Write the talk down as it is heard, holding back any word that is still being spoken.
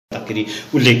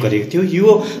भन्दाखेरि उल्लेख गरेको थियो। यो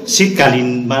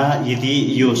शीतकालीनमा यदि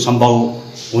यो सम्भव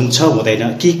हुन्छ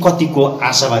हुँदैन के कतिको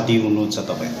आशावादी हुनुहुन्छ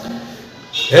तपाईँ?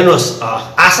 हेर्नुहोस्,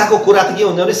 आशाको कुरा त के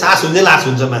हुन्छ भने सास हुँदै लास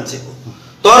हुन्छ मान्छेको।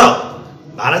 तर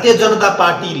भारतीय जनता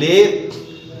पार्टीले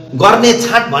गर्ने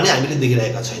छाट भने हामीले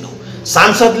देखिरहेका छैनौँ।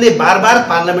 सांसदले बार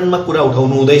पार्लियामेन्टमा कुरा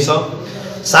उठाउनु हुँदैछ,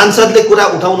 सांसदले कुरा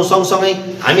उठाउनु सँगसँगै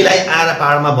हामीलाई आएर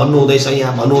पाहाडमा भन्नु हुँदैछ,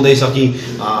 यहाँ भन्नु हुँदैछ कि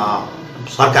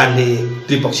सरकारले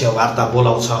त्रिपक्षीय वार्ता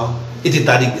बोलाउँछ, यति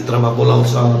तारिकभित्रमा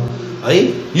बोलाउँछ है,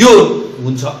 यो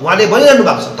हुन्छ उहाँले भनिरहनु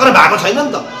भएको छ, तर भएको छैन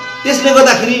नि त। त्यसले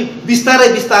गर्दाखेरि बिस्तारै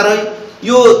बिस्तारै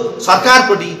यो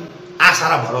सरकारप्रति आशा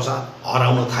र भरोसा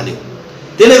हराउन थाल्यो।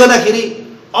 त्यसले गर्दाखेरि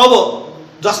अब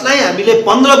जसलाई हामीले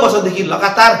 15 वर्षदेखि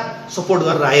लगातार सपोर्ट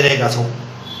गरेर आइरहेका छौँ,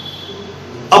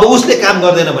 अब उसले काम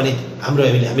गर्दैन भने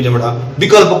हामीले एउटा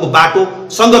विकल्पको बाटो,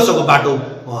 सङ्घर्षको बाटो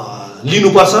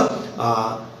लिनुपर्छ।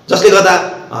 जसले गर्दा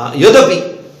यद्यपि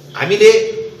हामीले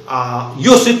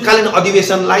यो शीतकालीन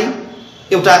अधिवेशनलाई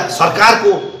एउटा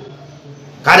सरकारको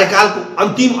कार्यकालको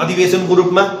अन्तिम अधिवेशनको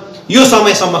रूपमा यो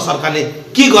समयसम्म सरकारले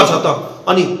के गर्छ त,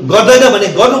 अनि गर्दैन भने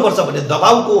गर्नुपर्छ भन्ने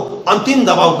दबाउको, अन्तिम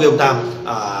दबाउको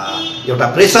एउटा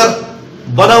प्रेसर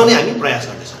बनाउने हामी प्रयास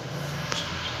गर्दैछौँ।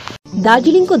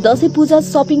 दार्जीलिङको दशैं पूजा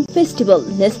shopping festival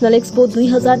national expo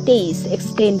 2023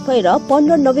 extend भएर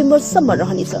 15 नोभेम्बरसम्म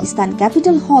रहनेछ। स्थान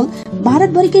क्यापिटल हल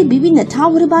भारतभरिकै विभिन्न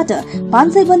ठाउँहरूबाट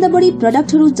 500 भन्दा बढी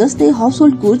प्रोडक्टहरू जस्तै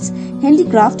household goods,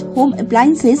 handicraft, home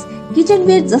appliances,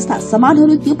 kitchenware जस्ता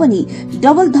सामानहरू, त्यो पनि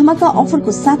डबल धमाका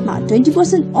अफरको साथमा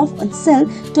 20% of on sale,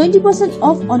 20%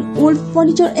 of on old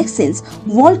furniture exchange,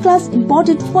 world class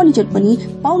imported furniture पनि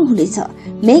पाउनुहुनेछ।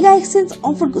 मेगा एक्सचेन्ज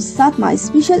अफरको साथमा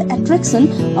स्पेशल एट्र्याक्सन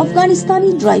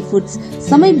अफगानिस्तानी ड्राई फ्रुट्स।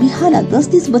 समय बिहान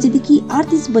 10:30 बजेदेखि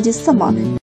 8:30 बजेसम्म।